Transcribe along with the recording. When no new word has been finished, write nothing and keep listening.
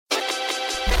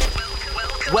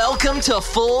Welcome to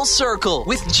Full Circle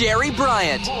with Jerry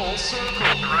Bryant. Full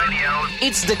Circle Radio.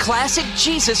 It's the classic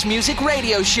Jesus music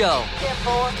radio show.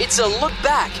 It's a look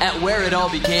back at where it all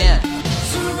began.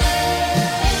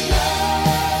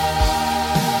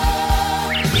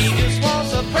 He just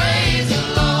wants to praise the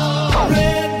Lord.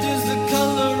 Red is the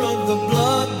color of the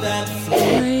blood that flows.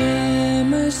 I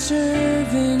am a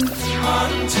servant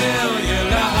Until your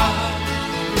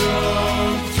life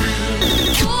runs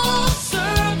through. Full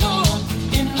circle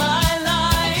in my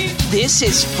life. This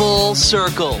is Full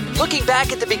Circle, looking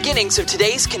back at the beginnings of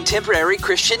today's contemporary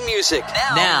Christian music.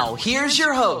 Now here's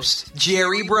your host,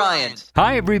 Jerry Bryant.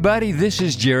 Hi, everybody. This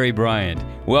is Jerry Bryant.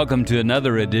 Welcome to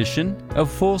another edition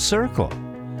of Full Circle,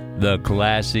 the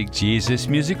classic Jesus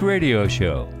music radio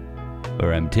show,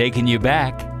 where I'm taking you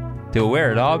back to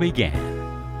where it all began.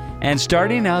 And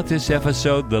starting out this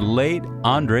episode, the late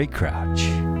Andre Crouch.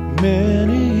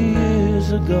 Many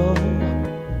years ago,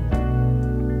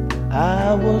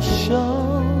 I was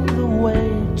shown the way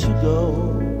to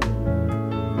go,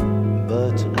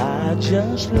 but I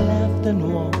just left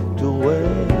and walked away.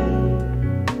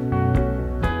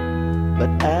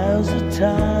 But as the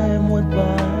time went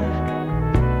by,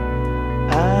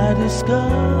 I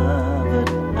discovered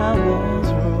I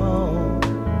was wrong.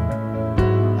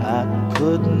 I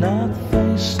could not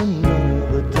face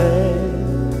another day.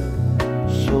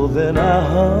 So then I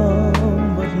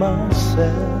humbled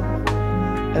myself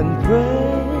and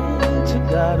prayed to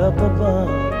God up above.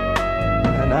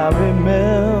 And I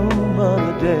remember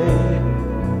the day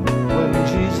when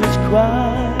Jesus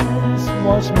Christ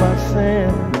washed my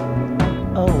sin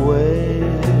away.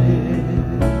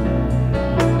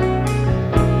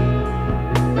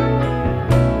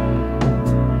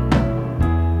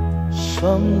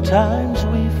 Sometimes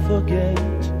we forget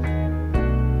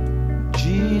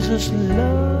Jesus'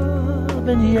 love,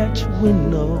 and yet we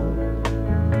know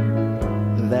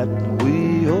that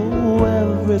we owe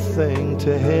everything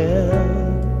to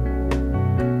Him.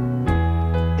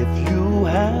 If you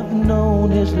have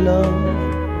known His love,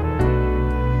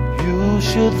 you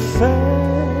should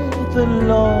thank the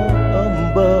Lord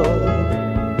above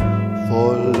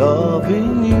for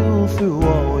loving you through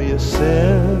all your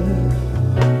sin.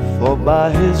 For by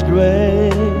His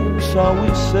grace are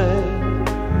we saved,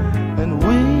 and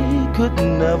we could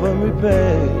never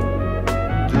repay.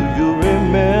 Do you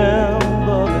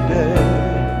remember the day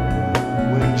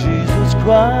when Jesus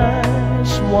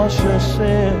Christ washed your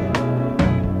sin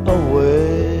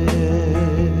away?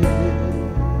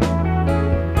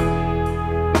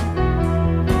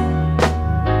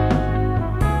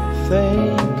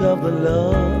 Think of the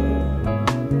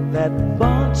love that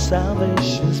bought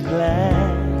salvation's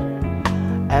plan,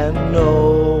 and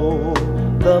know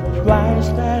the price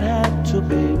that had to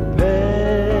be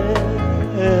paid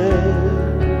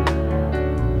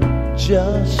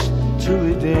just to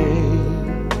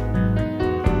redeem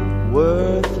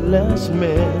worthless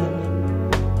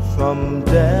men from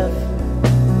death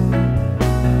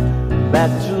back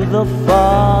to the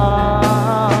Father.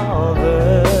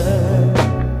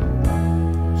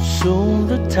 Soon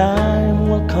the time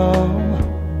will come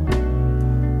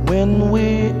when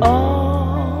we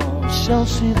all shall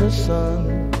see the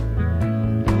Son,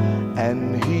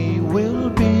 and He will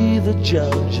be the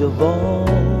judge of all.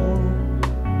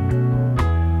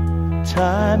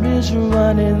 Time is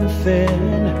running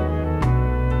thin,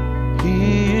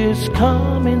 He is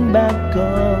coming back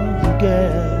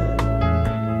again,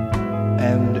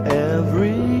 and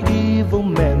every evil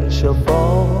man shall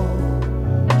fall.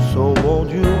 So won't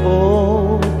you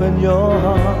open your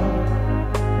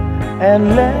heart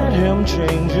and let Him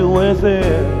change you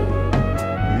within?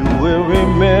 You will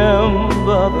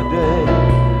remember the day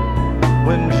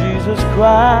when Jesus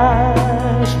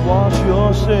Christ washed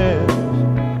your sins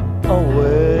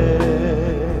away.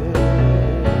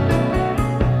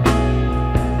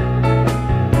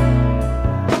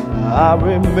 I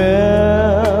remember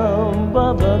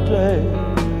the day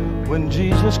when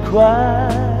Jesus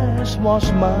Christ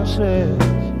washed my sins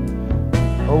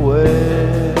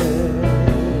away.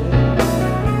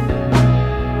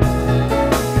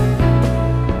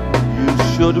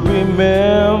 Should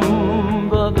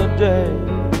remember the day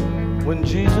when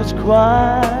Jesus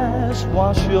Christ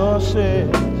washed your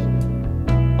sins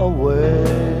away.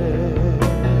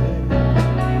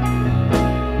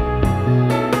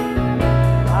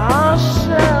 I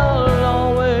shall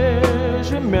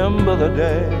always remember the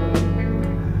day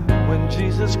when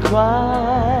Jesus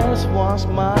Christ washed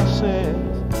my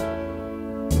sins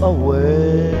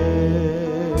away.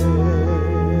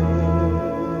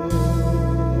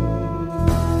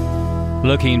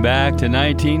 Looking back to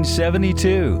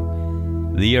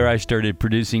 1972, the year I started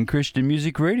producing Christian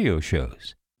music radio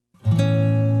shows.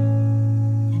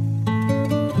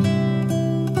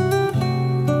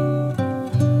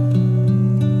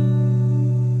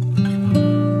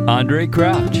 Andraé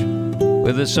Crouch,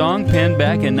 with a song penned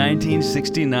back in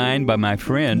 1969 by my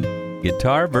friend,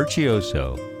 guitar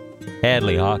virtuoso,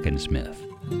 Hadley Hawkinsmith.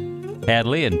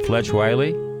 Hadley and Fletch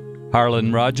Wiley,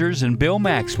 Harlan Rogers, and Bill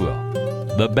Maxwell,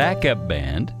 the backup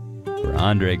band for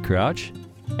Andraé Crouch,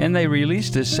 and they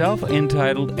released a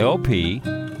self-entitled LP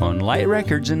on Light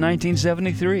Records in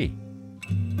 1973.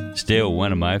 Still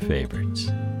one of my favorites,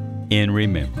 In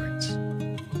Remembrance.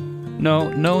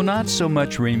 No, not so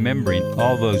much remembering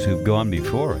all those who've gone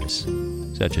before us,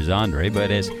 such as Andraé, but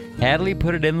as Hadley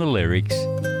put it in the lyrics,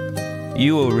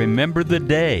 you will remember the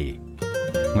day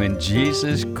when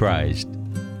Jesus Christ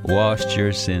washed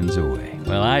your sins away.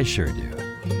 Well, I sure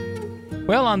do.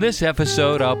 Well, on this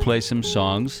episode, I'll play some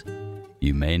songs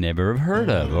you may never have heard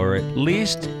of, or at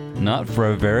least not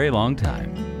for a very long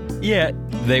time. Yet,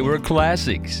 they were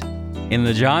classics in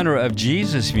the genre of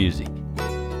Jesus music,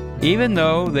 even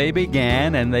though they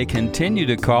began and they continue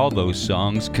to call those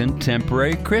songs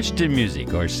contemporary Christian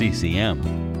music, or CCM,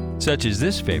 such as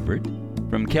this favorite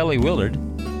from Kelly Willard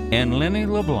and Lenny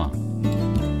LeBlanc.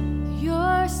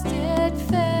 Your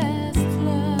steadfast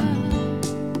love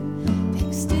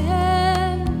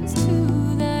extends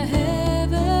to the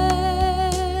heavens.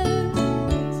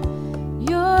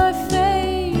 Your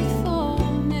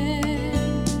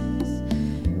faithfulness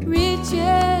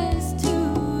reaches to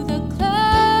the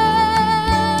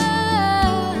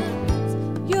clouds.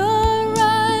 Your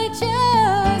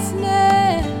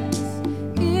righteousness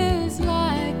is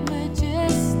like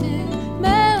majestic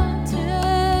mountains,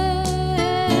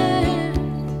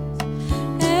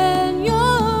 and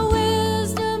your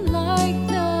wisdom like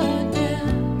the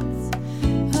depths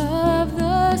of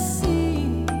the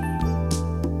sea.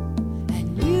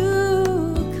 And you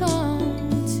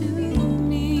come to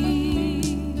me,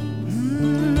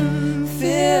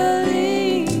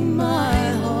 filling my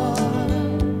heart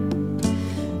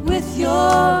with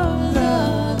your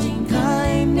loving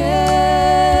kindness.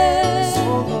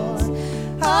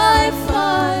 I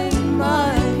find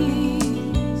my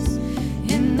peace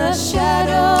in the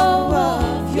shadow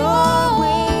of your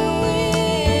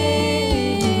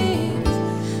wings.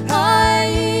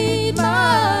 I eat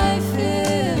my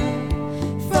fill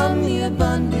from the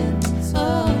abundance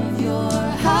of your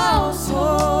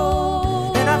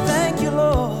household. And I thank you,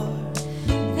 Lord.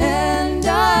 And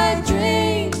I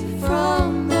drink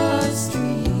from the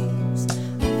streams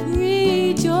of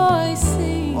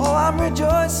rejoicing. Oh, I'm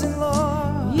rejoicing,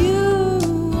 Lord.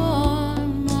 You are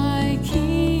my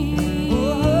King.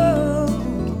 Oh,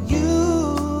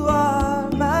 you are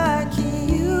my King.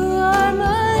 You are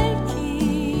my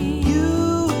King.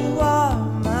 You are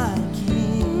my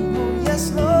King. Oh,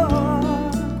 yes,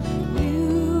 Lord.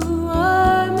 You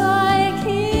are my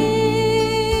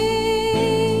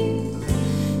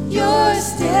King. Your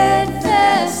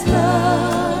steadfast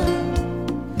love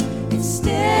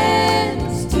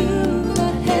extends to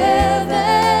the heavens.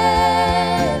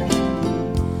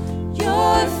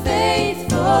 Your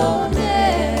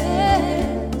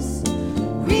faithfulness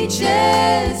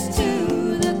reaches to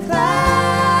the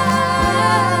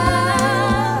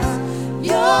clouds.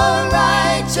 Your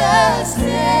righteousness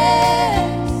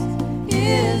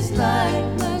is like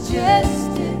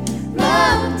majestic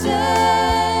mountains,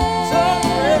 So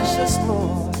precious,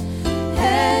 Lord.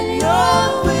 and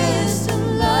your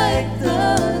wisdom like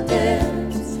the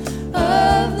depths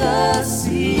of the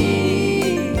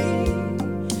sea.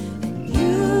 And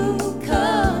you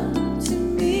come to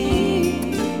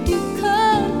me,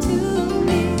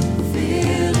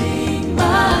 filling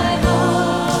my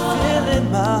heart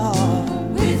Filling my heart.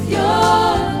 with your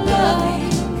loving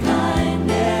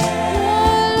kindness.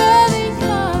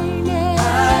 I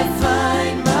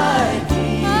find my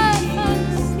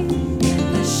peace In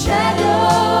the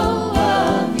shadow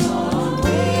of your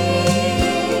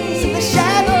wings. in the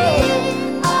shadow.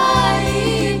 I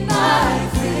eat my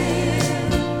fill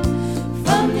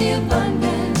from the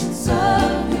abundance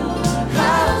of your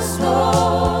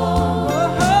household.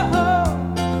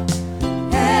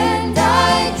 And I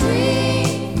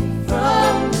drink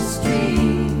from the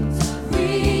streams of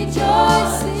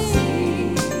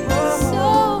rejoicing. So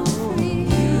free.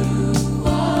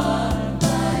 You are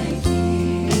my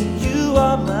King. You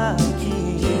are my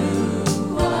King.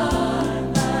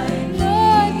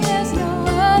 Lord, there's no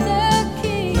other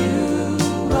King.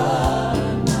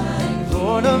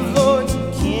 Lord of lords,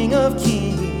 King of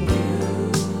kings.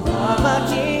 You are my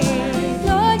King.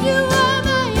 Lord, you are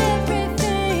my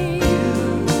everything.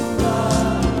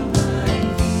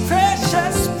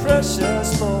 Precious,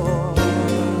 precious Lord.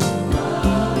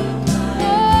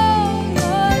 Oh,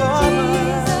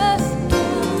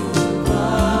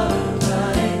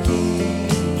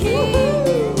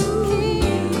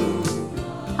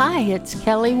 it's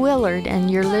Kelly Willard, and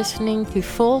you're listening to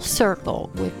Full Circle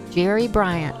with Jerry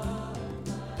Bryant.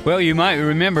 Well, you might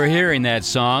remember hearing that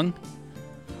song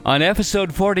on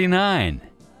episode 49.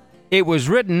 It was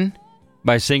written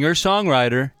by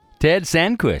singer-songwriter Ted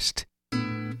Sandquist.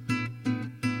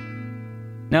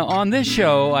 Now, on this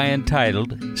show, I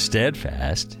entitled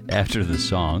Steadfast after the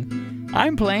song.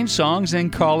 I'm playing songs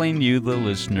and calling you, the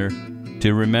listener,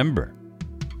 to remember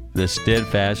the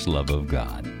steadfast love of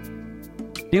God.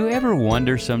 Do you ever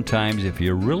wonder sometimes if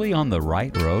you're really on the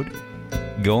right road,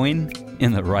 going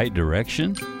in the right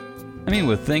direction? I mean,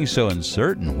 with things so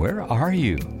uncertain, where are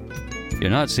you? You're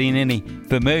not seeing any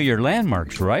familiar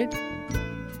landmarks, right?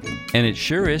 And it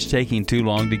sure is taking too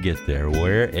long to get there,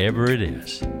 wherever it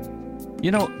is.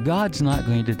 You know, God's not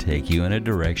going to take you in a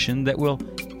direction that will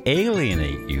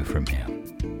alienate you from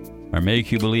Him or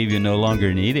make you believe you no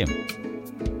longer need Him.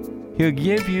 He'll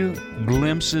give you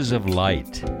glimpses of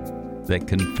light that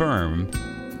confirm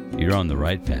you're on the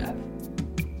right path.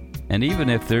 And even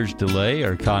if there's delay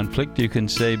or conflict, you can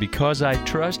say, because I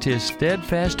trust His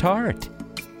steadfast heart,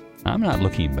 I'm not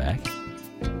looking back.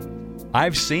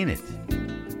 I've seen it.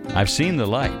 I've seen the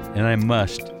light, and I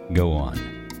must go on.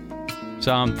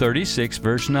 Psalm 36,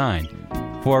 verse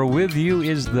 9. For with you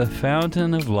is the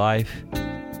fountain of life.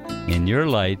 In your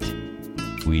light,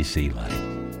 we see light.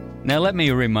 Now let me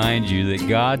remind you that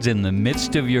God's in the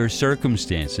midst of your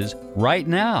circumstances right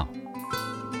now.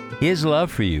 His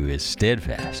love for you is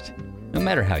steadfast, no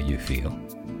matter how you feel.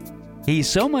 He's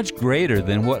so much greater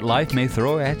than what life may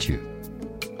throw at you.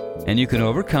 And you can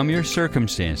overcome your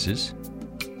circumstances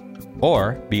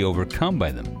or be overcome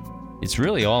by them. It's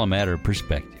really all a matter of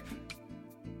perspective.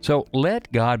 So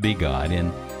let God be God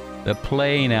in the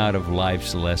playing out of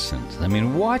life's lessons. I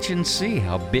mean, watch and see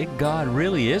how big God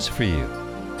really is for you.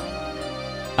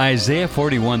 Isaiah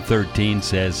 41:13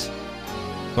 says,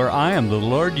 For I am the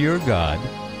Lord your God,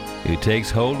 who takes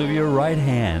hold of your right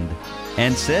hand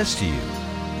and says to you,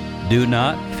 Do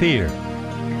not fear,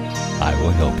 I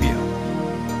will help you.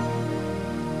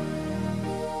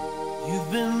 You've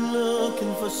been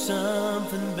looking for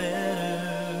something better.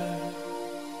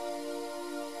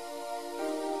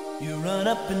 You run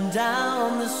up and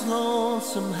down this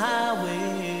lonesome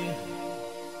highway.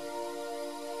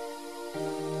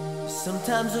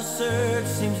 Sometimes the search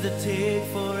seems to take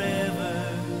forever,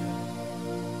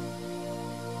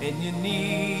 and you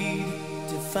need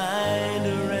to find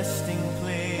a resting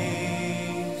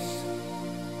place.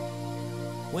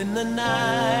 When the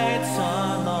nights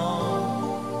are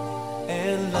long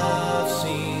and love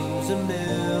seems a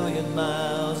million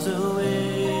miles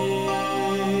away,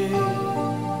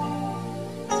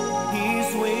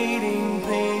 He's waiting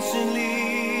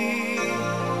patiently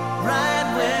right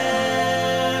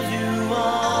where you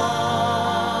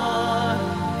are,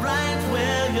 right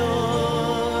where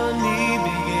your need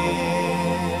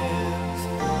begins.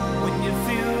 When you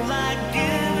feel like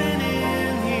giving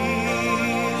in,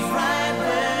 He's right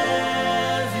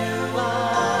where you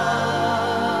are.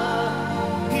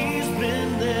 He's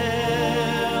been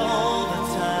there all the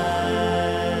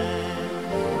time,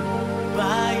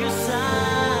 by your side.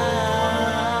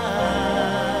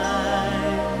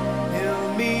 He'll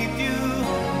meet you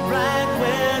right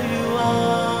where you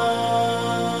are.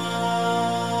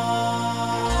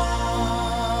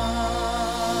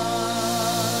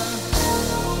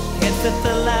 Can't fit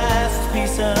the last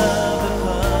piece of the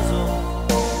puzzle.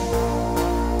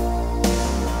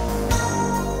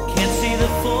 Can't see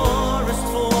the forest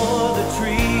for the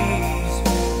trees.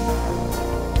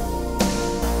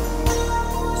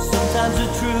 Sometimes the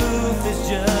truth is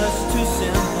just too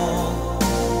simple.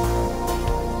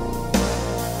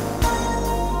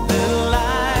 Little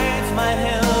lights might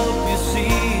help you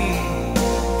see.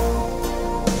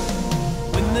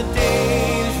 When the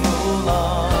days roll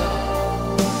on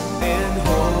and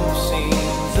hope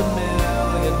seems a million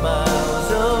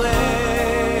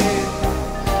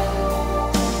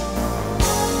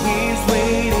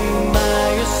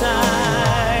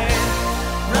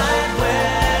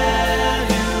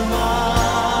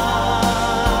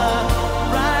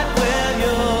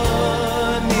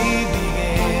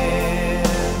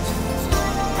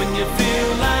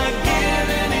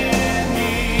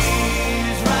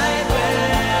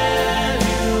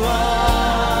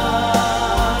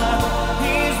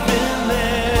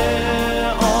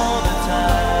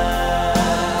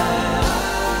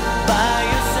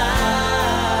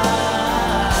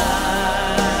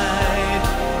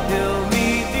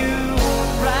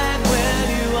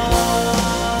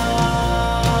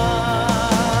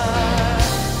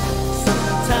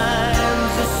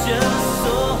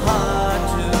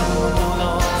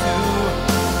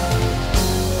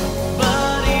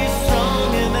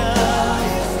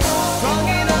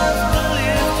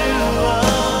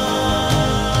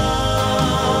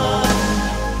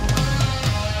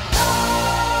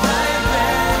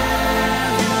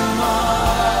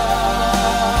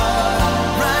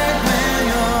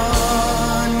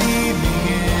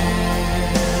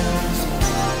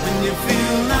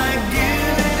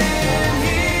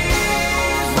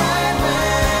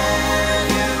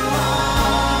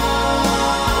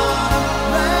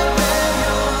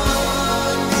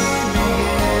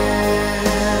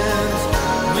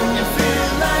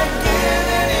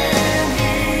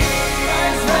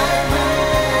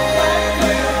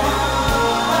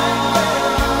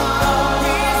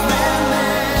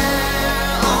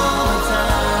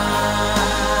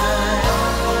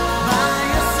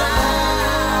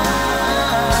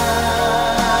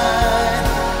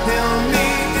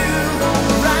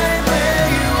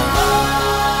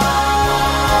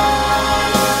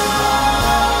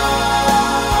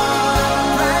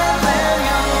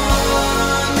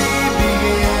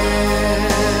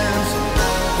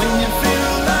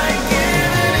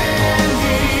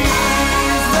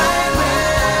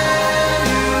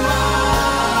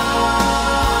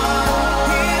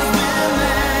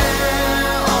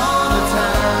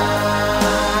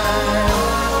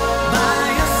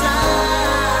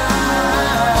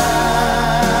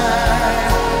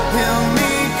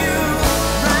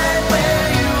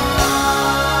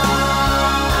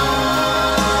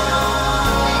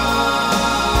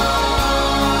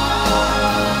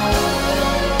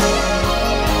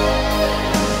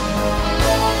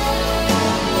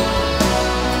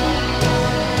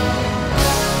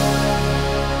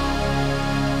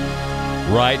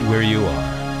Right Where You Are.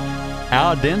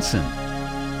 Al Denson.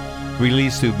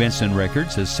 Released through Benson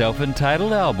Records, a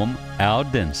self-entitled album, Al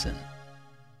Denson.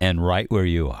 And Right Where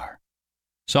You Are.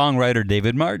 Songwriter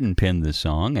David Martin penned the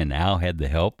song, and Al had the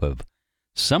help of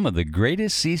some of the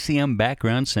greatest CCM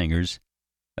background singers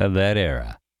of that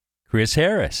era. Chris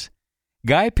Harris,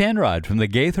 Guy Penrod from the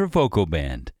Gaither Vocal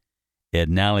Band, Ed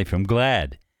Nally from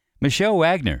Glad, Michelle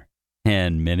Wagner,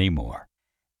 and many more.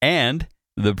 And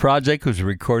the project was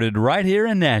recorded right here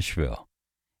in Nashville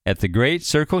at the Great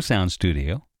Circle Sound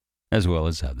Studio, as well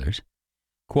as others.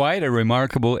 Quite a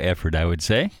remarkable effort, I would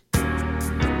say.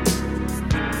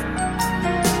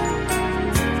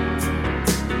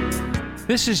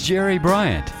 This is Jerry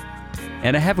Bryant,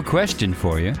 and I have a question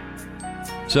for you.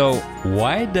 So,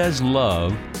 why does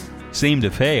love seem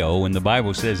to fail when the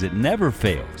Bible says it never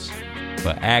fails?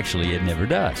 Well, actually, it never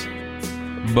does.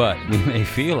 But we may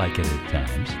feel like it at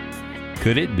times.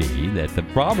 Could it be that the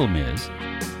problem is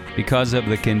because of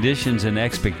the conditions and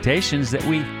expectations that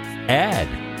we add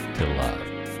to love?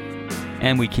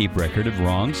 And we keep record of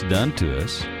wrongs done to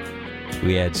us.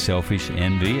 We add selfish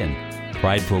envy and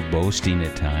prideful boasting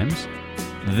at times.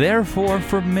 Therefore,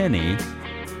 for many,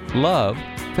 love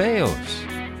fails.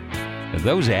 If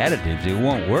those additives, it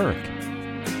won't work.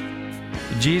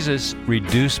 Jesus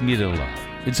reduced me to love.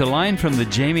 It's a line from the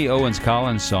Jamie Owens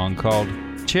Collins song called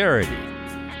Charity.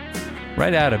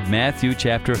 Right out of Matthew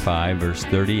chapter 5, verse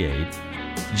 38,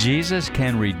 Jesus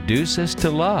can reduce us to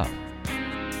love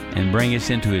and bring us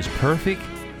into His perfect,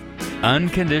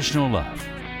 unconditional love.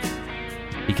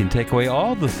 He can take away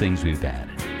all the things we've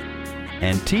added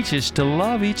and teach us to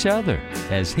love each other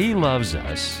as He loves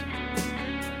us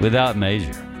without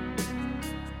measure.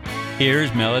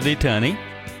 Here's Melody Tunney,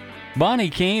 Bonnie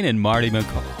Keene, and Marty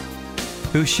McCall,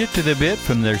 who shifted a bit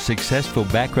from their successful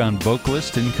background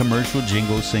vocalist and commercial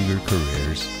jingle singer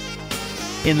careers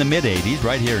in the mid-'80s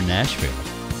right here in Nashville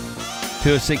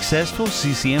to a successful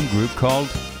CCM group called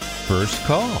First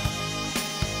Call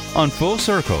on Full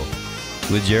Circle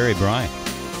with Jerry Bryant.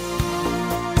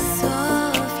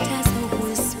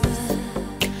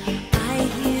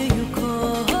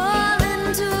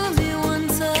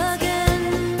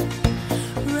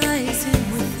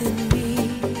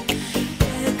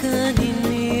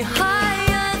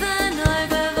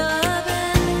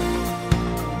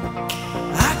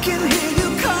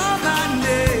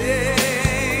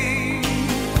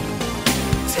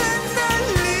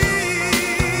 Tenderly,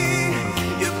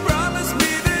 you promised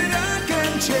me that I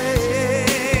can change.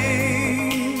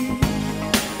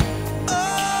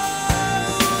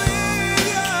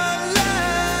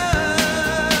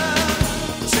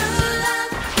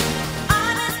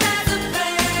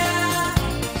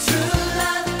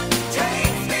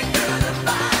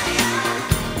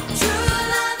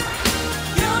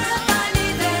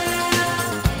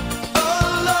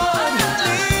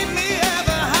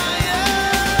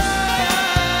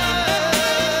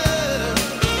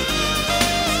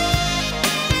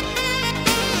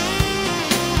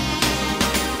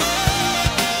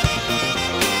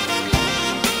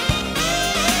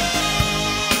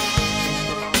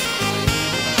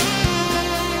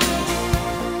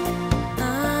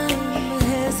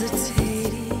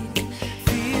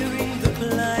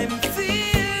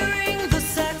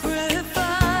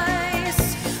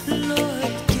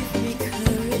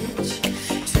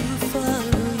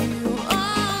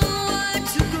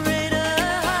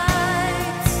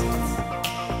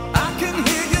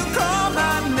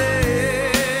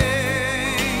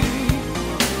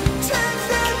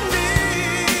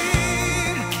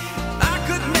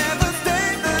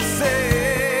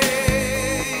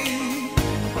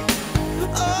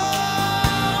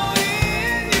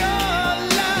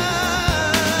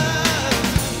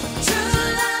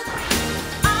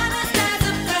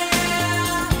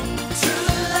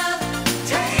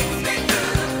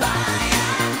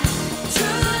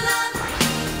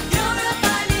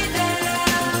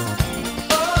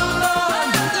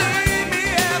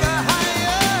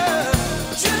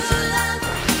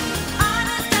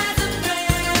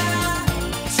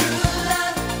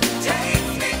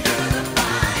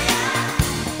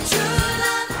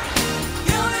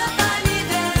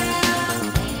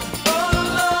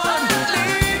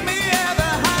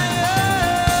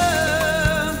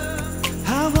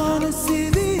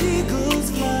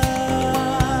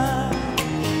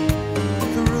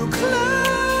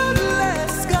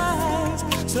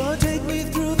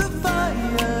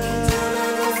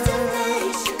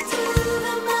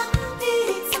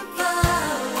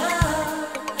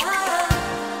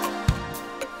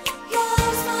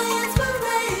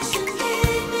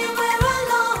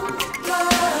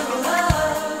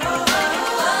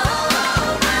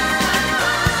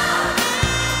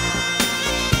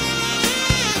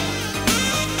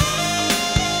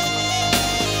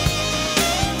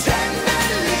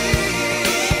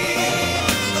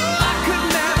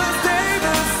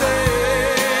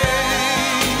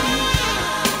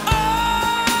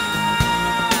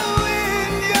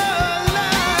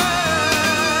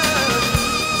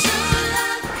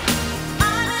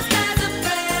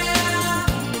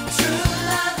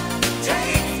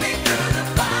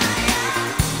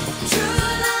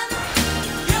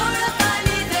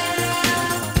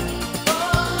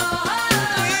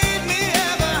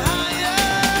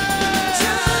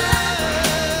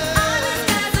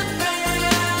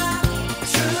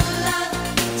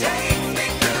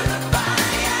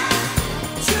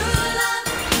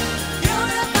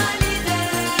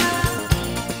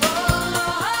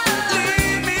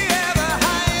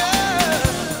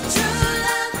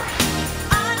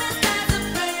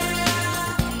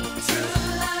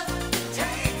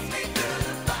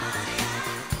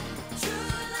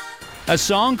 a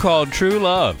song called True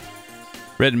Love,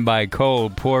 written by Cole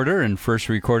Porter and first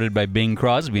recorded by Bing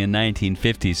Crosby in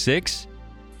 1956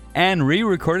 and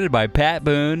re-recorded by Pat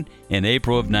Boone in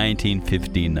April of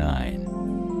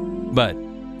 1959. But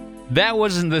that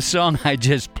wasn't the song I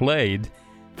just played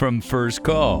from First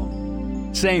Call.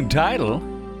 Same title,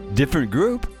 different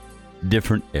group,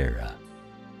 different era.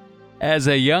 As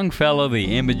a young fellow,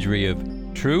 the imagery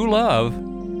of true love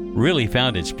really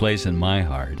found its place in my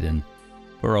heart, and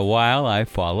for a while I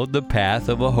followed the path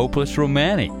of a hopeless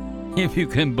romantic, if you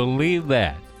can believe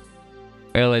that.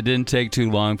 Well, it didn't take too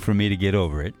long for me to get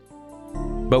over it.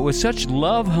 But with such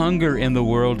love hunger in the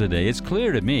world today, it's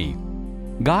clear to me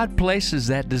God places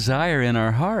that desire in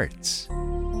our hearts.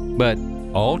 But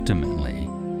ultimately,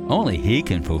 only He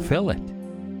can fulfill it.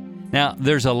 Now,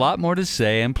 there's a lot more to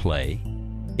say and play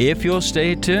if you'll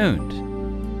stay tuned.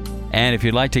 And if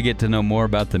you'd like to get to know more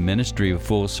about the ministry of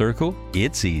Full Circle,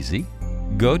 it's easy.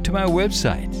 Go to my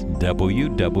website,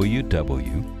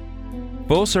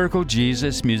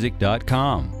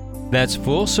 www.fullcirclejesusmusic.com. That's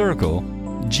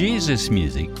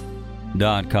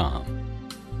fullcirclejesusmusic.com.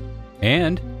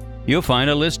 And you'll find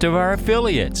a list of our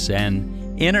affiliates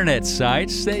and internet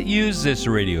sites that use this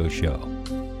radio show.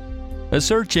 A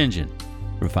search engine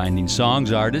for finding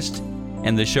songs, artists,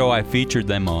 and the show I featured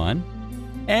them on.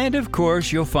 And of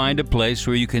course, you'll find a place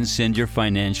where you can send your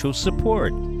financial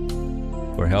support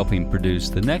for helping produce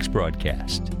the next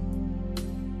broadcast.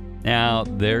 Now,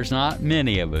 there's not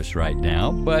many of us right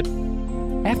now, but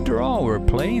after all, we're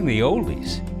playing the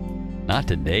oldies, not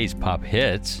today's pop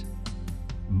hits.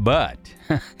 But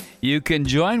you can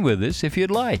join with us if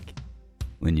you'd like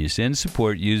when you send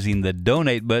support using the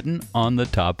donate button on the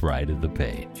top right of the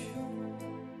page.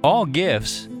 All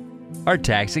gifts are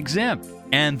tax exempt,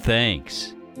 and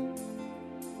thanks.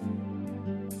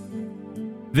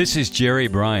 This is Jerry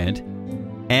Bryant,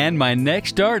 and my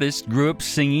next artist grew up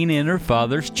singing in her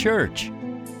father's church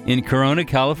in Corona,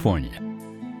 California.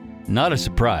 Not a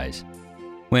surprise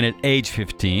when at age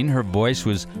 15 her voice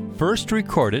was first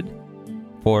recorded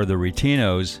for the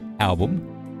Retinos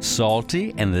album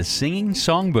Salty and the Singing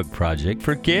Songbook Project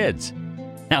for Kids.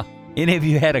 Now, any of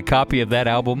you had a copy of that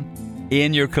album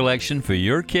in your collection for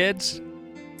your kids?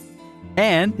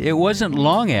 And it wasn't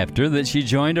long after that she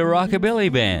joined a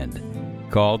rockabilly band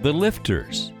called the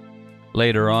Lifters,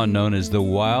 later on known as the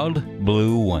Wild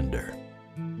Blue Wonder,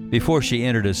 before she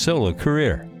entered a solo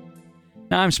career.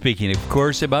 Now I'm speaking, of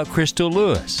course, about Crystal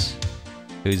Lewis,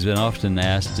 who's been often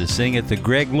asked to sing at the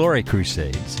Greg Laurie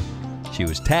Crusades. She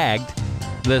was tagged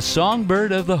the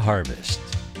Songbird of the Harvest.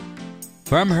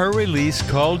 From her release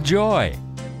called Joy,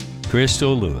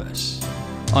 Crystal Lewis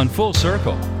on Full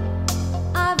Circle.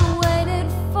 I've waited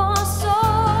for so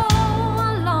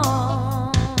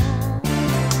long,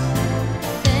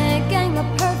 thinking a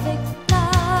perfect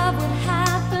love would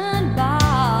happen by,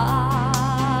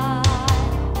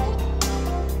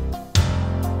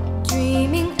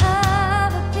 dreaming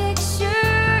of a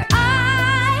picture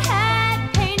I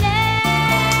had painted,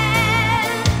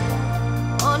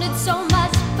 wanted so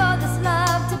much for this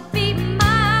love to be mine.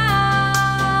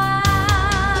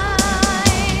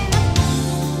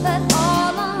 But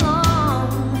all along,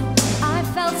 I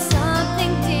felt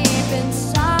something deep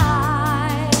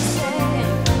inside saying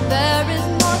there is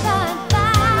more than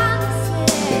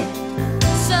fantasy.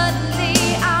 Suddenly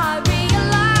I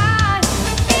realized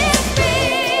it's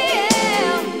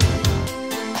real.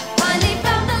 Finally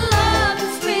found the love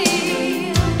is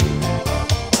real.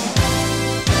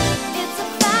 It's a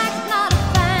fact, not a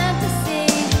fantasy.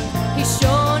 He's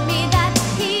shown me that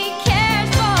he cares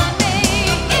for me.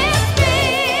 It's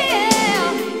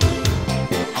real.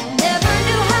 I never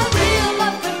knew how real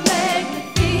love could make me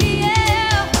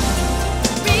feel.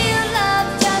 Real love,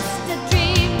 just a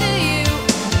dream to you.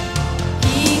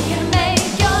 He can make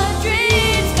your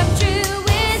dreams come true.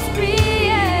 It's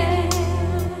real.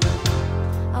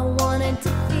 I wanted to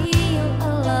feel a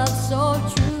love so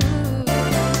true.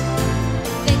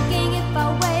 Thinking if I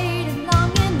waited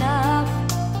long enough,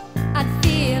 I'd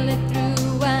feel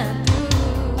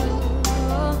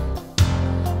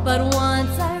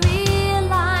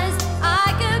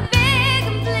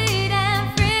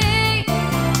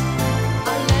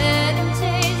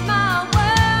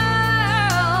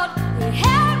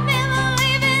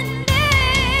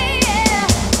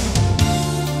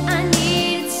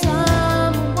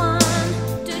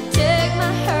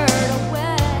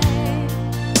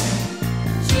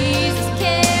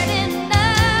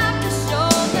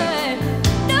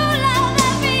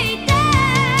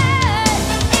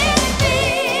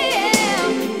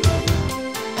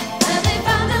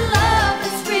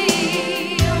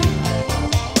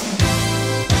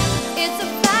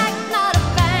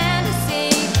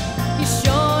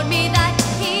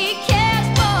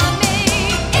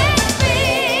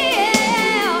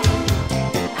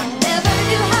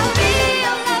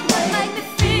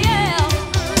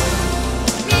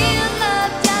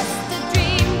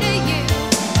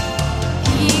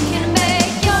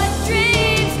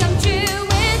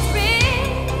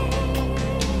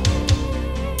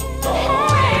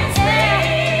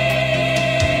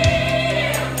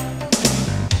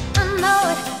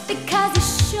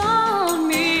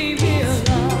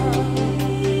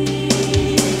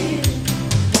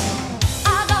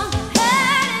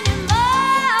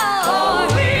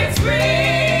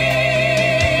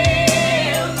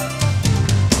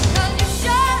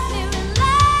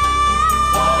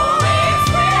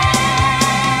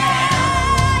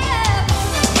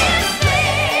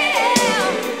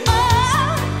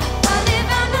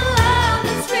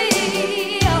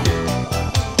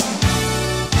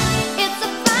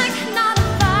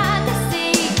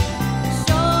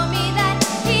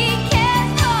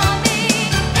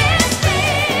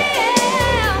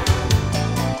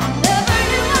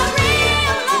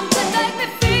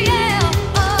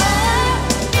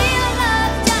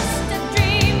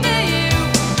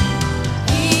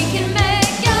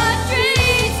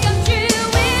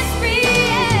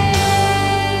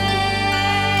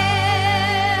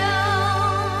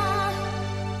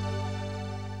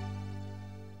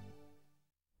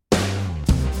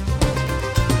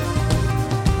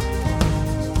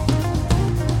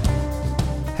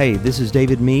Hey, this is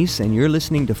David Meese, and you're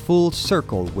listening to Full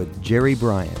Circle with Jerry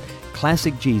Bryant,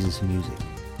 classic Jesus music,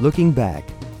 looking back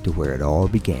to where it all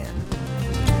began.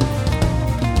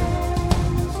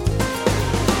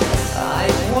 I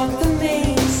walked the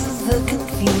mazes, the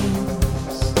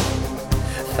confused,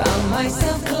 found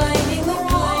myself climbing the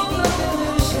wall of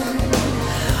illusion,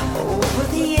 over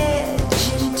the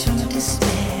edge into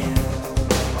despair,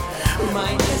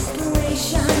 my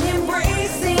desperation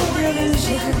embracing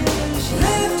delusion,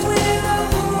 left with a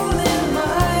hole in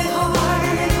my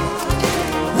heart,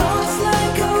 lost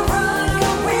like a rock,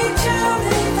 reach out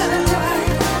in the dark,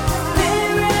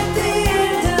 there at the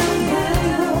end of you,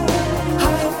 I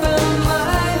found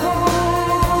my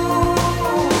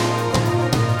home.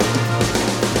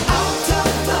 Out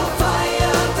of the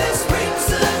fire there springs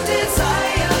a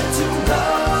desire to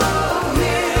know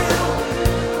Him.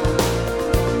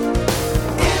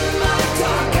 In my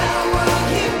dark hour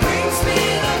He brings me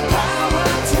the power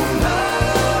to know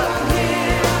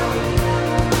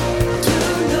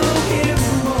Him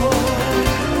more.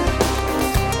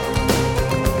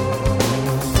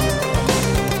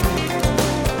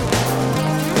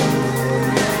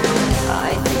 I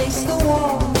place the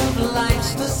wall of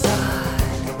life's facade,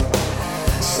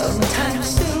 sometimes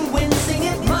still wincing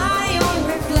at my own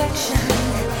reflection,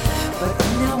 but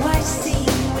now I see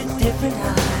with different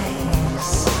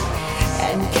eyes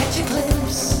and catch a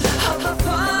glimpse of the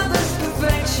Father's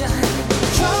perfection,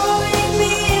 drawing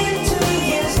me into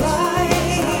His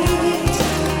light,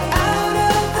 out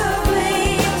of the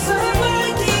flames of my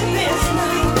deepest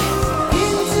night,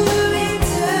 into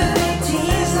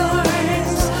eternity's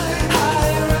arms I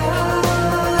run.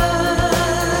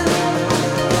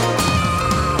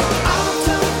 Out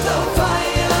of the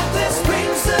fire there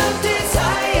springs a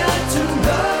desire to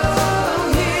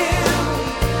know Him.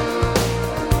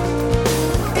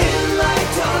 In my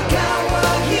dark hour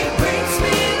He brings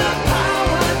me the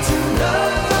power to know Him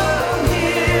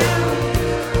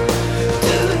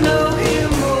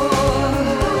more.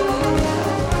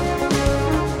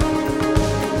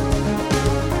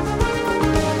 Out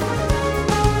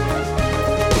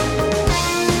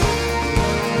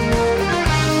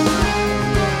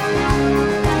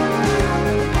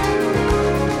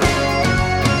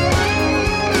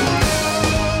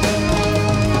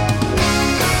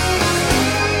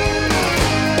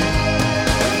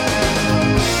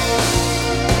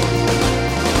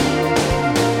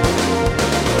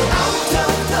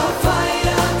of the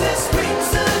fire there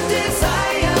springs a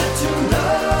desire to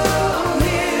know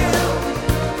Him.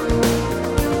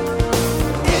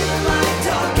 In my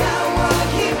dark hour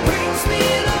He brings me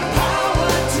the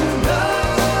power to know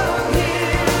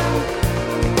Him.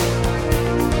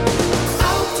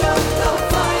 Out of the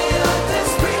fire there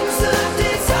springs a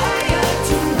desire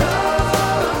to know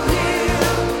Him.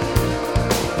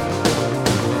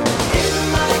 In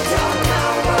my dark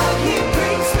hour He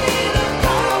brings me the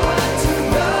power to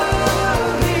know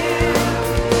Him.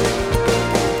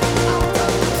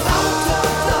 Out of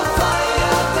the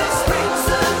fire there springs a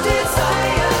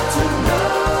desire to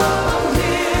know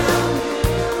Him.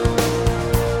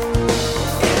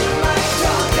 In my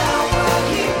dark hour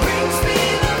He brings me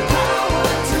the power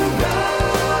to know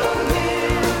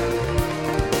Him.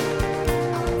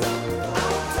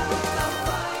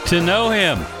 To Know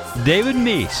Him, David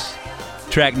Meese.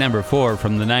 Track number 4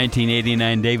 from the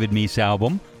 1989 David Meese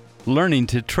album, Learning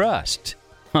to Trust,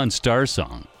 on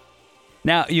Starsong.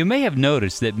 Now, you may have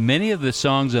noticed that many of the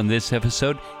songs on this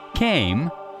episode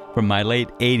came from my late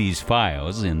 80s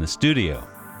files in the studio.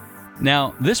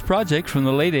 Now, this project from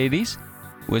the late 80s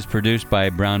was produced by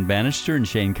Brown Bannister and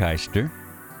Shane Keister,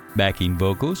 backing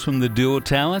vocals from the dual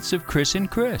talents of Chris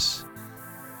and Chris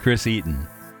Eaton,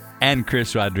 and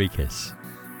Chris Rodriguez,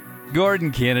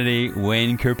 Gordon Kennedy,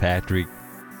 Wayne Kirkpatrick,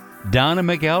 Donna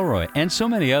McElroy, and so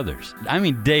many others. I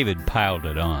mean, David piled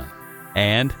it on.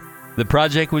 And the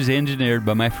project was engineered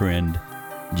by my friend,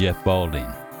 Jeff Balding.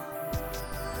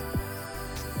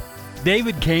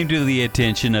 David came to the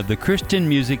attention of the Christian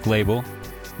music label,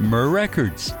 Myrrh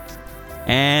Records.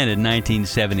 And in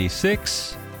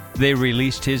 1976, they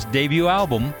released his debut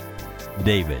album,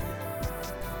 David.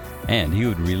 And he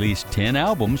would release 10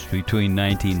 albums between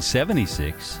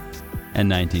 1976 and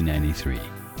 1993,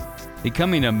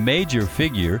 becoming a major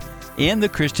figure in the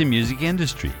Christian music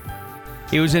industry.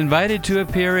 He was invited to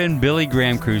appear in Billy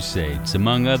Graham Crusades,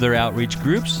 among other outreach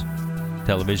groups,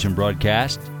 television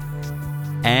broadcasts,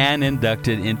 and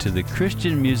inducted into the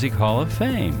Christian Music Hall of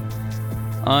Fame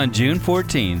on June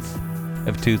 14th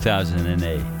of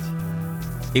 2008.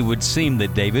 It would seem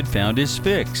that David found his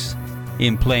fix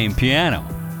in playing piano,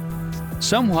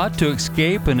 somewhat to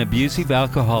escape an abusive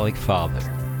alcoholic father.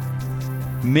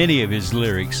 Many of his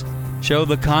lyrics show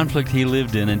the conflict he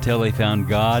lived in until they found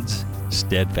God's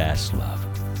steadfast love.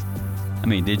 I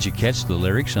mean, did you catch the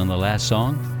lyrics on the last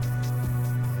song?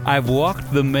 I've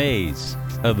walked the maze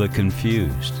of the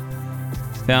confused,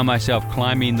 found myself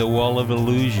climbing the wall of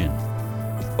illusion,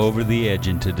 over the edge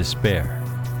into despair.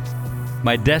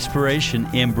 My desperation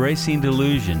embracing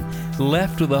delusion,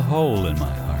 left with a hole in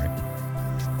my heart,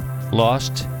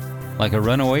 lost like a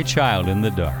runaway child in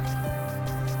the dark.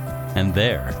 And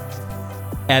there,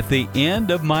 at the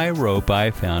end of my rope, I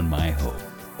found my hope.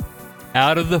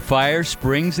 Out of the fire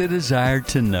springs a desire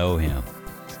to know him.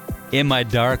 In my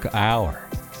dark hour,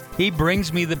 he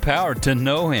brings me the power to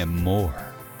know him more.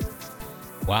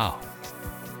 Wow.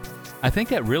 I think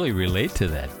that really relate to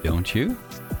that, don't you?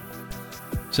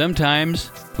 Sometimes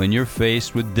when you're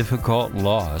faced with difficult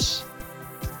loss,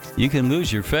 you can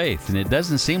lose your faith and it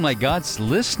doesn't seem like God's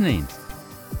listening,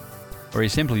 or he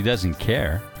simply doesn't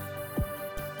care.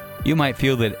 You might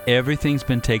feel that everything's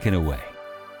been taken away.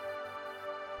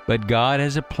 But God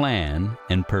has a plan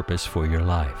and purpose for your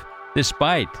life,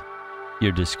 despite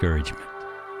your discouragement.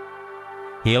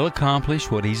 He'll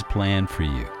accomplish what he's planned for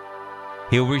you.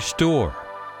 He'll restore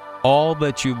all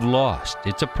that you've lost.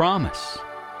 It's a promise.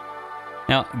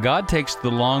 Now, God takes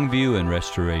the long view in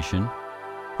restoration.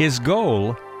 His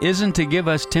goal isn't to give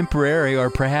us temporary or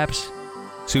perhaps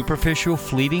superficial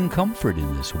fleeting comfort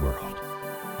in this world.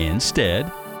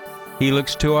 Instead, he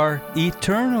looks to our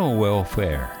eternal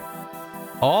welfare.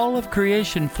 All of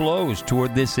creation flows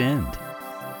toward this end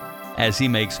as he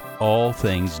makes all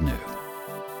things new.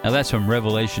 Now that's from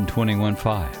Revelation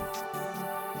 21:5.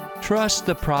 Trust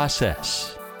the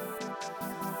process.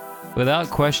 Without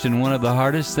question, one of the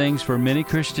hardest things for many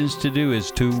Christians to do is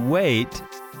to wait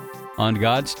on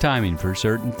God's timing for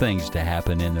certain things to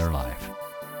happen in their life.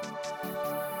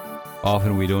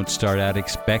 Often we don't start out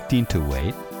expecting to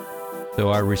wait,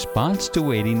 so our response to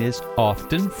waiting is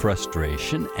often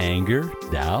frustration, anger,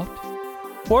 doubt.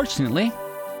 Fortunately,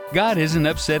 God isn't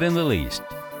upset in the least,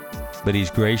 but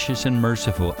he's gracious and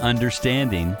merciful,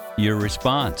 understanding your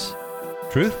response.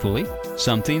 Truthfully,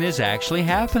 something is actually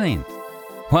happening.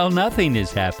 Well, nothing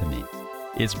is happening.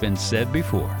 It's been said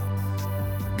before.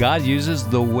 God uses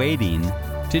the waiting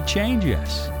to change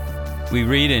us. We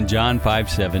read in John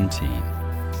 5:17,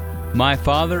 "My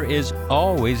Father is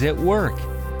always at work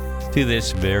to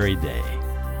this very day,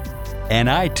 and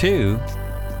I too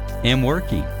am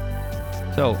working."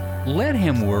 So let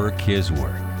him work his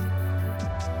work.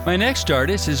 My next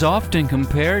artist is often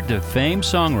compared to famed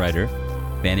songwriter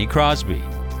Fanny Crosby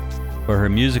for her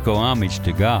musical homage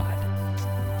to God.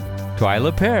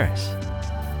 Twila Paris,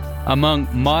 among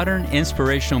modern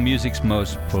inspirational music's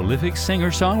most prolific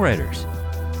singer-songwriters,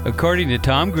 according to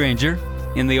Tom Granger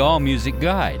in the All Music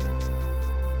Guide.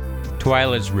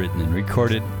 Twila's written and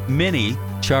recorded many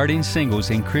charting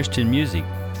singles in Christian music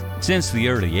since the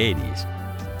early 80s,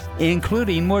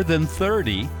 including more than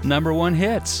 30 #1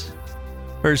 hits.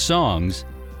 Her songs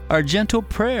are gentle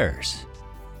prayers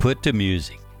put to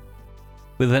music,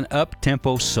 with an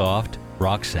up-tempo soft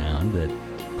rock sound that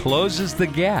closes the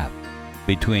gap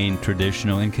between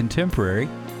traditional and contemporary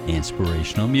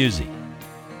inspirational music.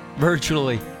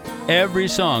 Virtually every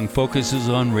song focuses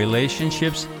on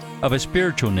relationships of a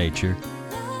spiritual nature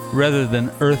rather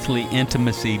than earthly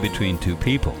intimacy between two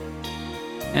people.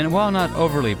 And while not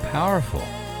overly powerful,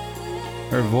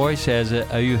 her voice has a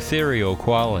ethereal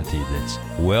quality that's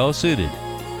well suited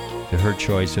to her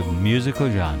choice of musical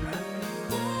genre.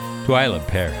 Twila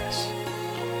Paris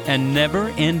and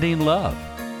Never-Ending Love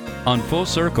on Full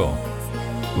Circle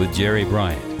with Jerry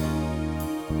Bryant.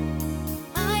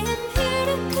 I am here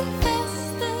to confess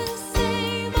the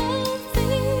same old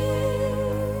thing.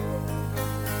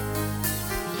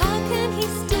 How can he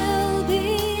still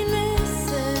be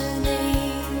listening?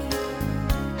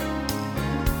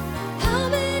 How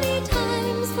many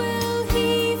times will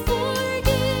he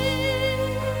forgive?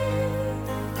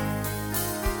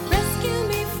 Rescue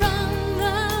me from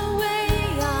the way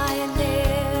I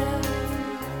live.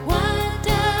 What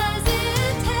does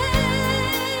it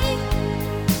take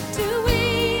to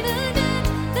weed a net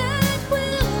that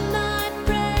will not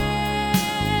break?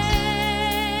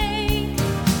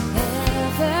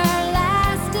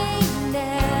 Everlasting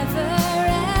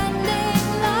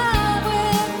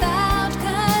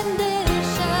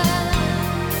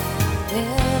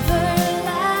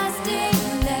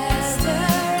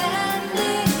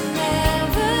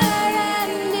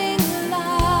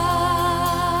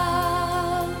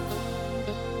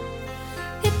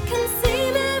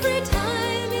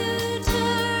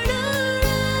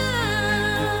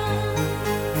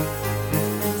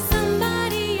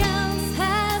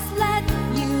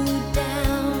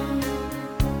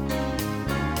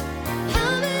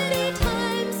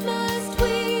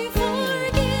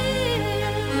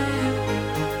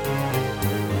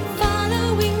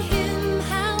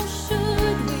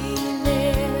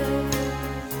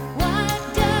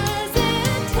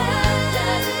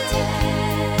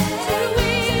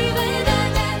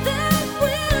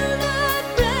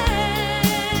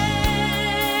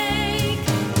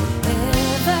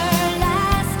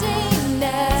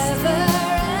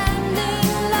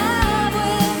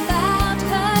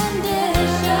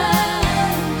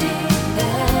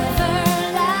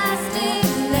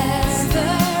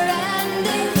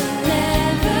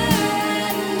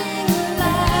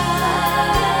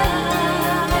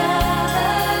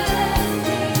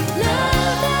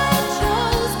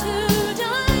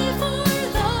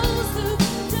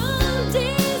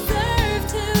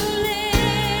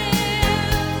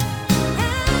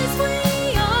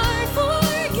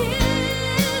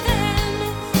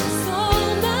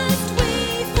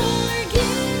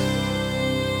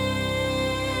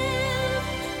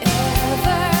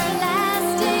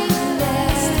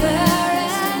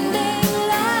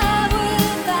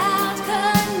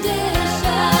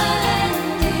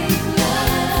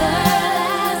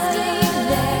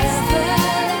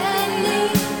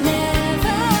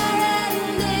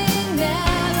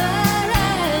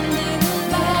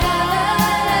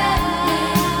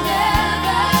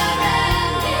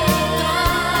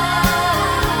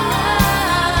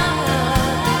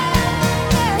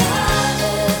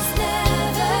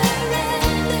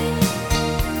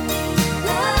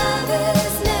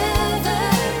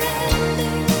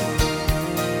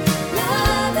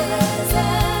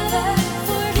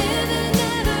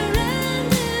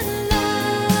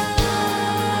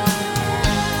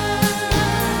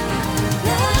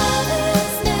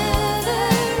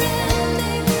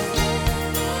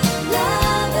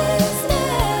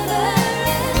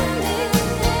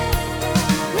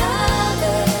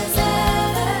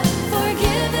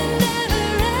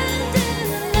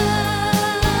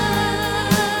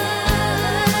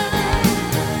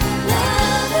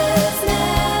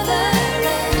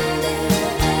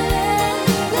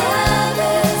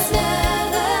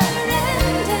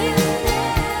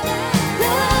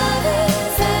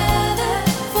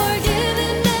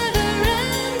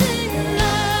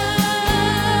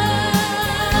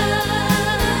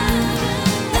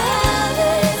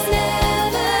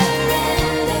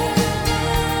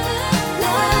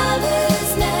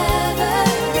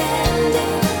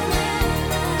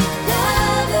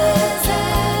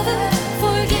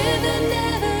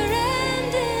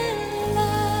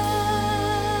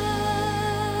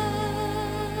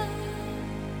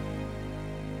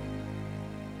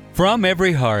From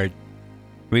Every Heart,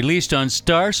 released on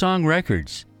Star Song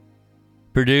Records,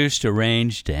 produced,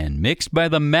 arranged, and mixed by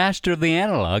the master of the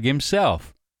analog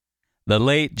himself, the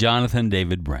late Jonathan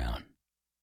David Brown.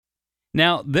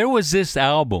 Now, there was this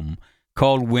album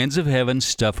called Winds of Heaven,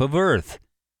 Stuff of Earth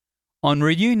on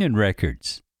Reunion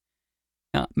Records.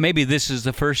 Now, maybe this is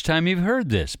the first time you've heard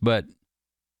this, but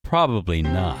probably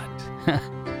not.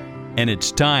 And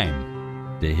it's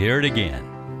time to hear it again.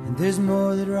 And there's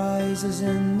more that rises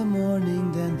in the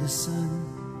morning than the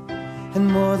sun, and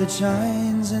more that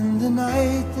shines in the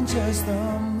night than just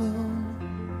the moon.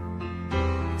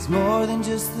 It's more than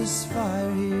just this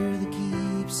fire here that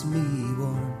keeps me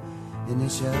warm in a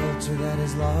shelter that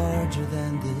is larger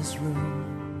than this room.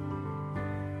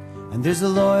 And there's a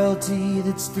loyalty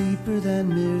that's deeper than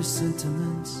mere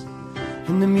sentiments,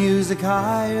 and the music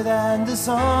higher than the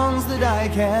songs that I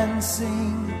can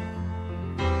sing.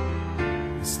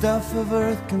 The stuff of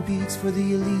earth competes for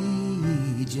the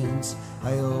allegiance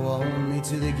I owe only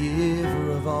to the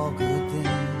giver of all good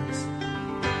things.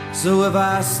 So if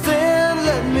I stand,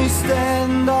 let me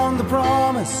stand on the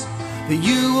promise that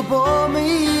you will pull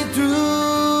me through.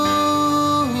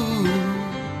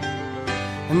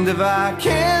 And if I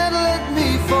can't, let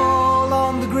me fall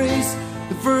on the grace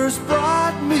that first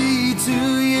brought me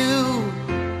to you.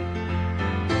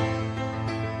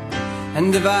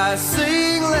 And if I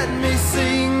sing, let me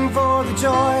sing for the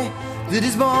joy that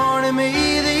is born in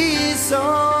me these songs.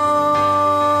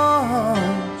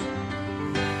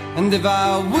 And if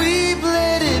I weep,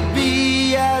 let it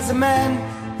be as a man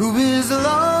who is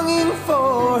longing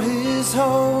for his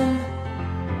home.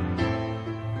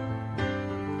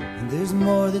 And there's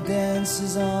more that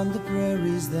dances on the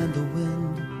prairies than the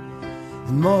wind,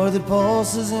 and more that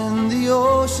pulses in the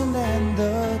ocean than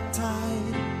the tide.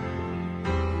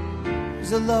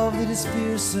 There's a love that is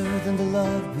fiercer than the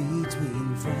love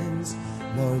between friends,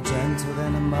 more gentle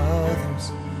than a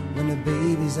mother's when a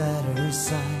baby's at her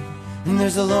side. And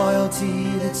there's a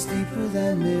loyalty that's deeper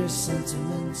than mere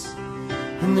sentiments,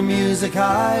 and the music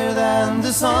higher than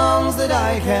the songs that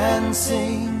I can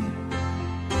sing.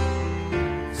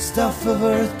 The stuff of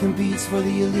earth competes for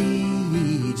the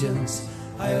allegiance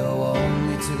I owe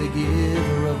only to the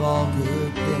giver of all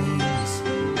good things.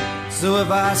 So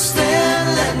if I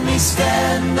stand, let me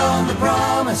stand on the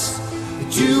promise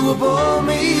that you will pull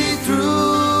me through.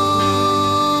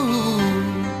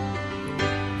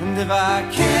 And if I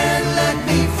can't, let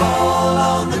me fall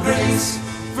on the grace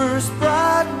first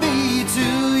brought me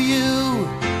to you.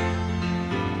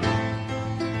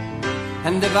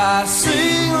 And if I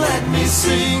sing, let me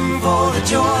sing for the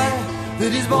joy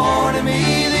that is born in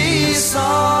me these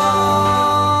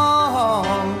songs.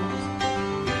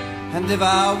 And if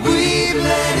I weep,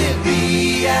 let it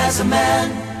be as a man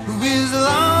who is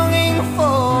longing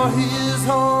for his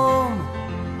home.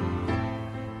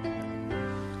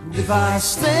 And if I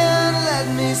stand, let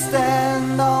me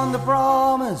stand on the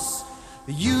promise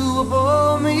that you will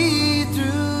pull me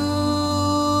through.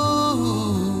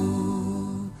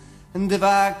 And if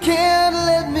I can't,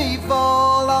 let me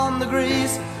fall on the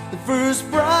grace that first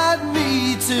brought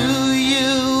me to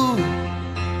you.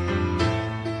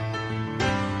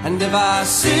 And if I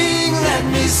sing, let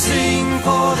me sing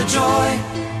for the joy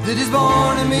that is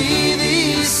born in me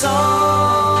these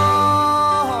songs.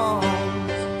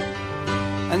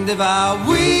 And if I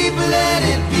weep, let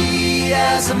it be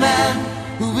as a man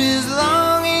who is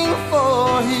longing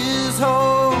for his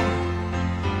home.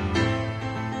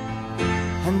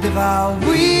 And if I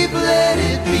weep, let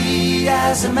it be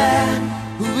as a man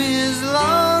who is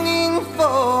longing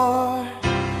for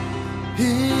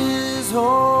his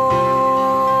home.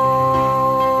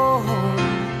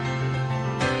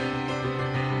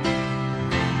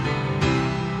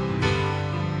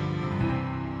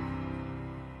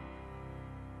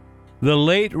 The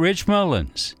late Rich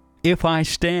Mullins, If I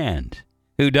Stand,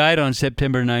 who died on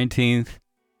September 19th,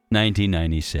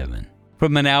 1997,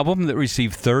 from an album that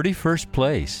received 31st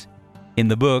place in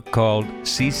the book called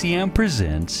CCM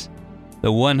Presents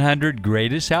the 100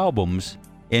 Greatest Albums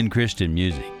in Christian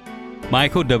Music.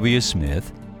 Michael W.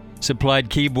 Smith supplied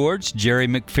keyboards, Jerry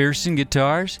McPherson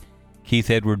guitars,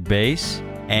 Keith Edward bass,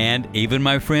 and even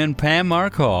my friend Pam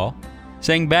Markall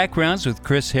sang backgrounds with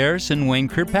Chris Harris and Wayne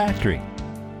Kirkpatrick,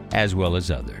 as well as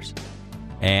others.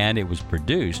 And it was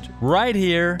produced right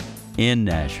here in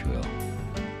Nashville.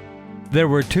 There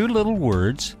were two little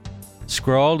words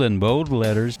scrawled in bold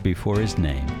letters before his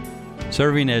name,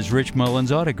 serving as Rich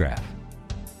Mullins' autograph,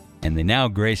 and they now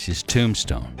grace his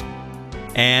tombstone.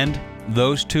 And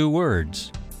those two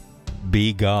words,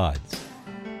 be God's.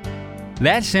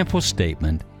 That simple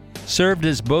statement served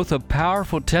as both a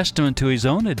powerful testament to his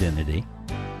own identity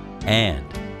and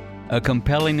a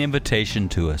compelling invitation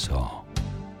to us all.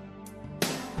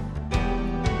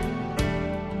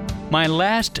 My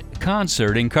last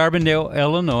concert in Carbondale,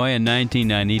 Illinois in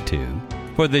 1992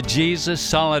 for the Jesus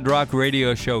Solid Rock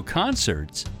Radio Show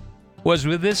concerts was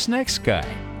with this next guy.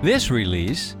 This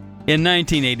release in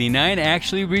 1989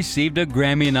 actually received a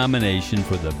Grammy nomination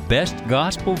for the Best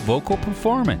Gospel Vocal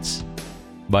Performance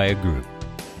by a group.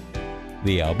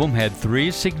 The album had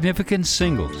 3 significant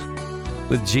singles,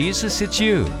 with Jesus It's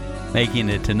You making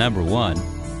it to number 1,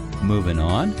 Moving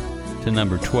On to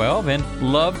number 12, and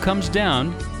Love Comes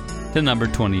Down to number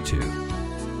 22.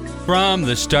 From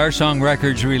the Star Song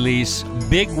Records release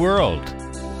Big World,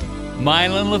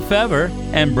 Mylon LeFevre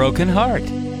and Broken Heart.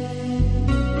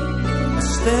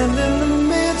 Stand in the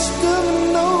midst of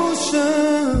an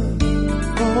ocean,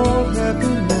 all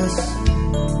happiness.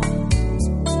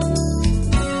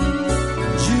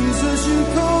 Jesus, you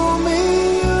call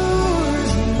me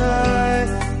yours, and I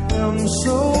am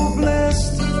so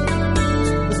blessed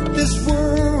that this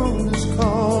world is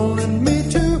calling me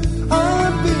to.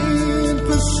 I'm being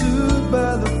pursued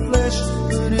by the flesh,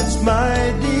 but it's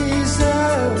my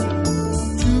desire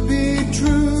to be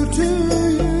true to you.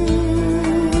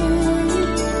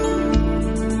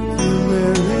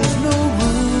 There is no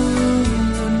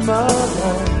room in my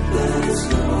heart.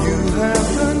 You have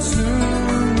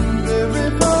consumed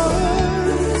every part.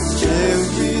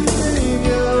 Everything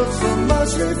else I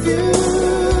must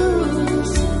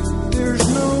refuse. There's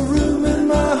no room in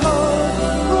my heart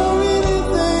for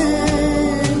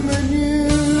anything but you.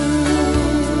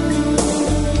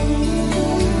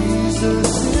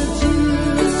 Jesus, it's you.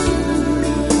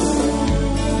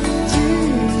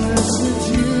 Jesus, it's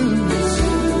you.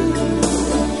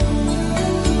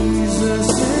 Jesus,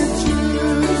 it's you.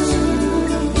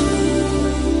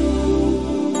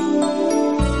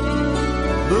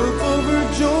 Look over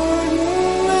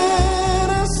Jordan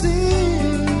and I see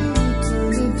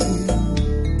eternity.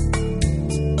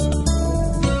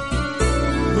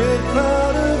 Red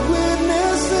cloud of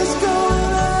witnesses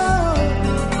going out,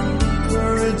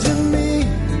 encouraging me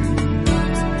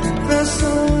to press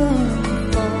on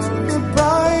for the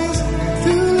prize,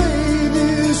 to lay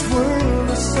this world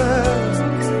aside.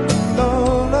 And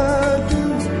all I do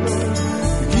is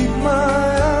keep my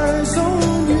eyes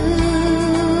on you.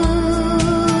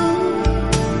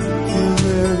 Till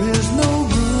there is no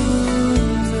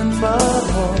room in my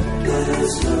heart.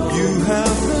 You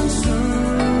have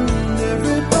consumed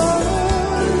every part.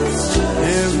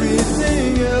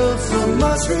 Everything else I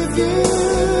must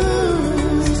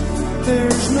refuse.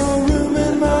 There's no room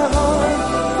in my heart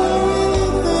for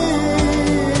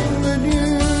anything but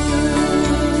you.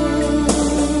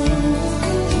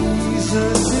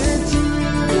 Jesus, it's you.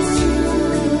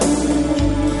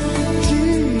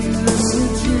 Jesus,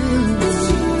 it's you.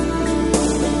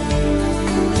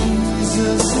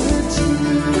 Jesus, it's you.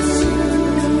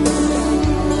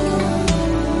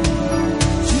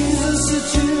 Jesus,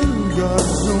 it's you,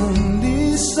 God's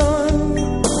only Son.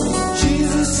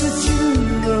 Jesus, it's you,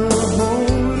 the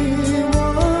Holy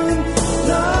One.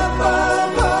 Not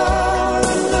by power,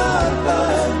 not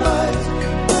by might,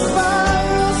 but by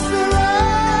your Spirit,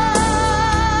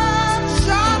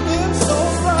 shining so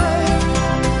bright.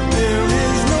 There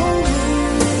is no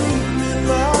room in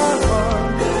my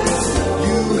heart.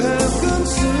 You have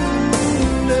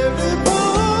consumed every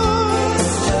part.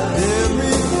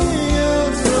 Everything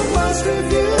else I must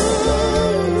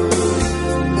refuse.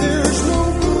 There's no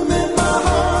room in my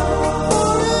heart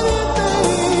for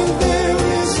anything. There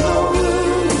is no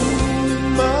room in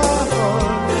my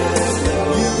heart.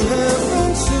 You have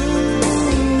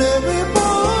consumed every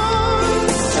part.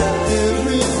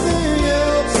 Everything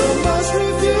else I must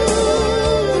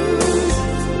refuse.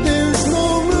 There's no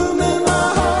room in my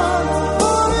heart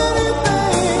for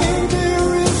anything. There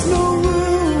is no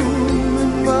room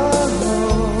in my heart.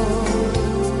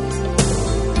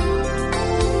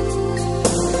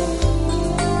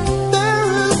 There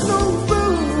is no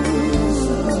room.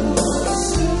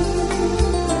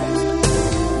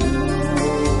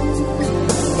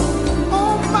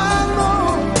 Oh my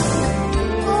Lord,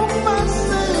 oh my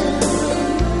Savior.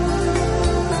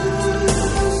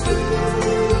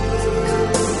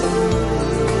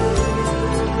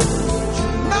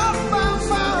 Not by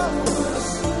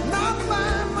powers, not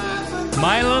by might, but by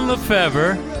Mylon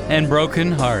LeFevre and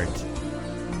Broken Heart.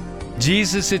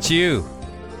 Jesus, it's you.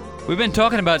 We've been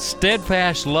talking about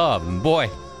steadfast love, and boy,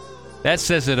 that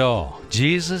says it all.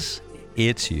 Jesus,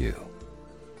 it's you.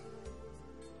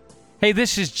 Hey,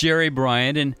 this is Jerry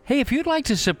Bryant, and hey, if you'd like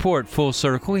to support Full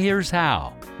Circle, here's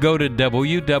how. Go to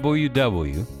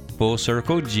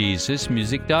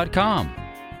www.fullcirclejesusmusic.com.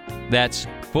 That's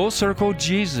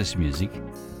fullcirclejesusmusic.com.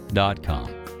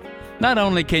 FullCircle.com. Not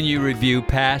only can you review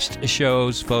past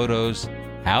shows, photos,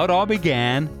 how it all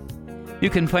began, you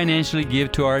can financially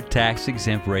give to our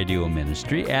tax-exempt radio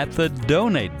ministry at the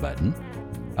Donate button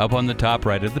up on the top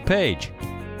right of the page.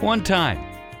 One time.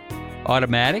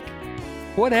 Automatic?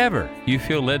 Whatever you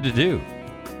feel led to do.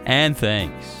 And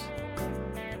thanks.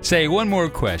 Say, one more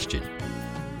question.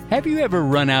 Have you ever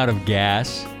run out of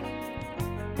gas?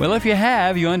 Well, if you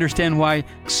have, you understand why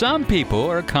some people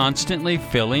are constantly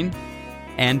filling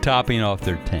and topping off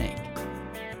their tank.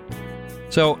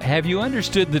 So, have you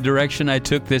understood the direction I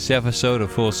took this episode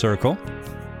of Full Circle?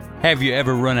 Have you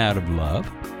ever run out of love?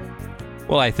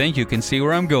 Well, I think you can see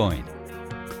where I'm going.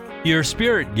 Your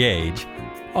spirit gauge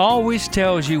always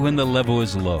tells you when the level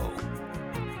is low.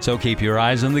 So keep your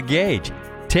eyes on the gauge.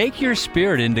 Take your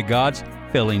spirit into God's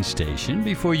filling station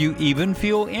before you even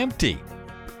feel empty,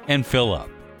 and fill up.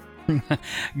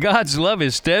 God's love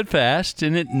is steadfast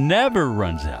and it never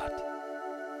runs out.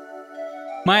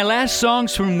 My last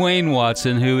song's from Wayne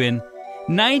Watson, who in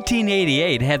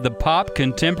 1988 had the Pop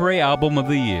Contemporary Album of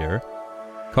the Year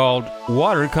called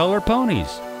Watercolor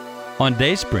Ponies on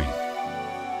Dayspring.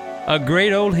 A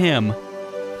great old hymn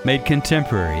made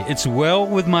contemporary. It's Well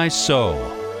With My Soul.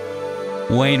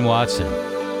 Wayne Watson.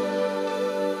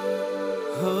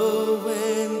 Oh,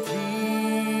 when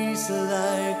peace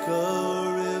like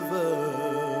a river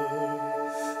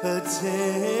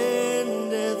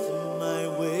attendeth my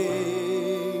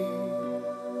way,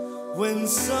 when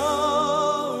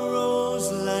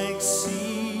sorrows like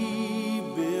sea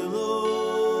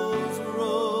billows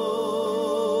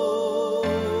roll,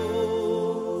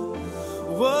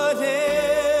 whatever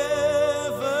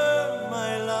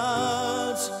my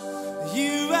lot,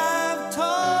 you have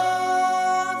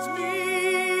taught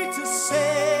me to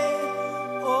say,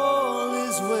 all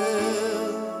is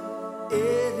well,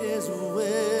 it is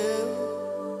well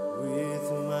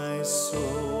with my soul.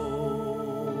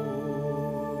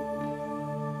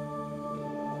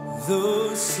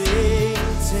 Though Satan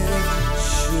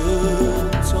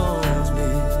should taunt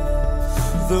me,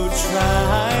 though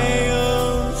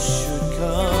trials should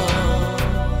come,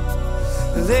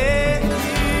 let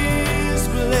His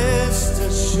blessed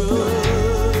assurance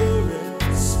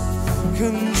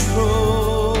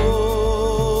control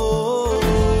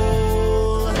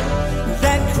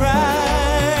that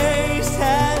Christ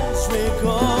has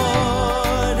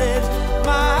regarded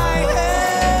my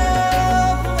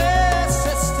helpless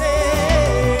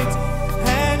estate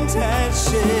and has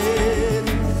shed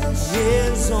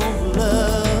His own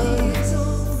blood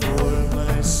for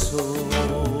my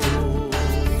soul.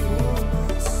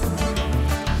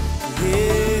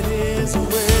 It is well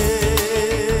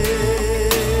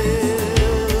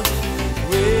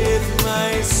with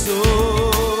my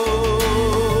soul.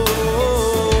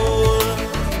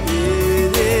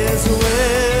 It is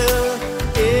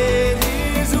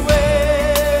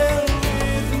well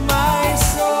with my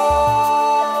soul.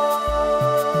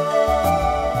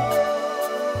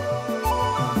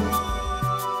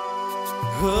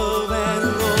 Oh, and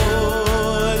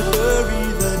Lord, hurry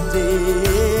the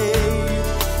day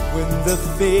when the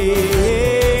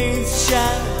faith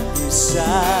shall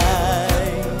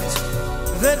recite,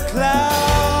 the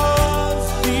clouds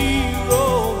be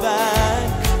rolled back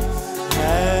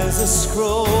as a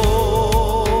scroll,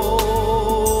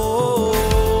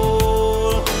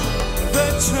 the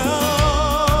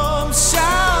trump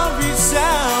shall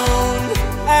resound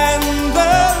and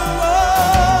the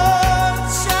Lord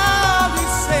shall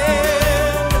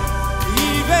descend.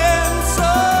 Even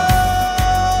so,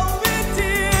 it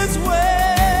is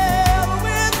well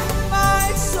with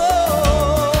my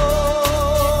soul.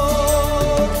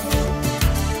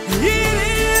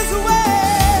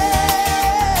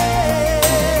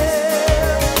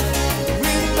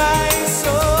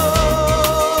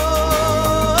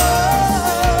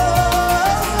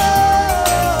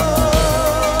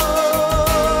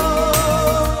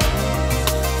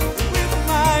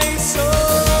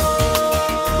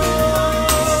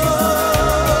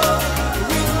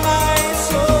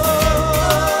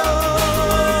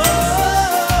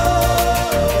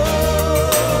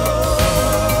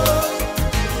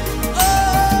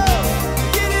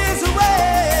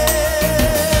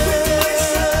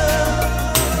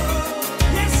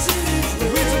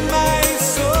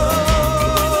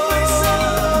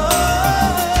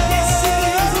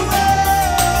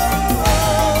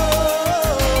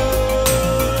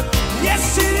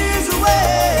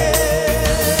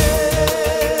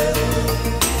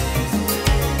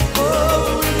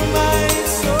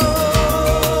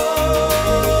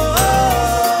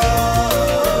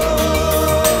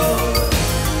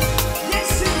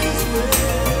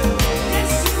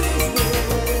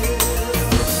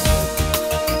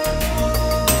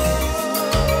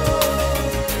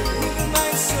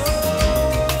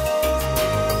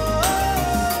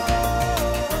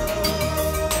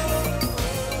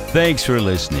 Thanks for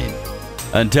listening.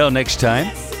 Until next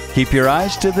time, keep your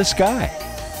eyes to the sky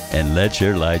and let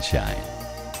your light shine.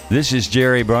 This is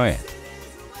Jerry Bryant.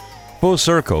 Full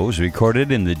Circle was recorded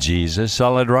in the Jesus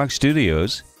Solid Rock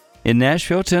Studios in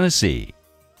Nashville, Tennessee.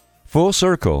 Full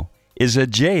Circle is a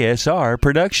JSR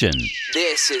production.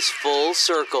 This is Full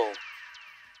Circle.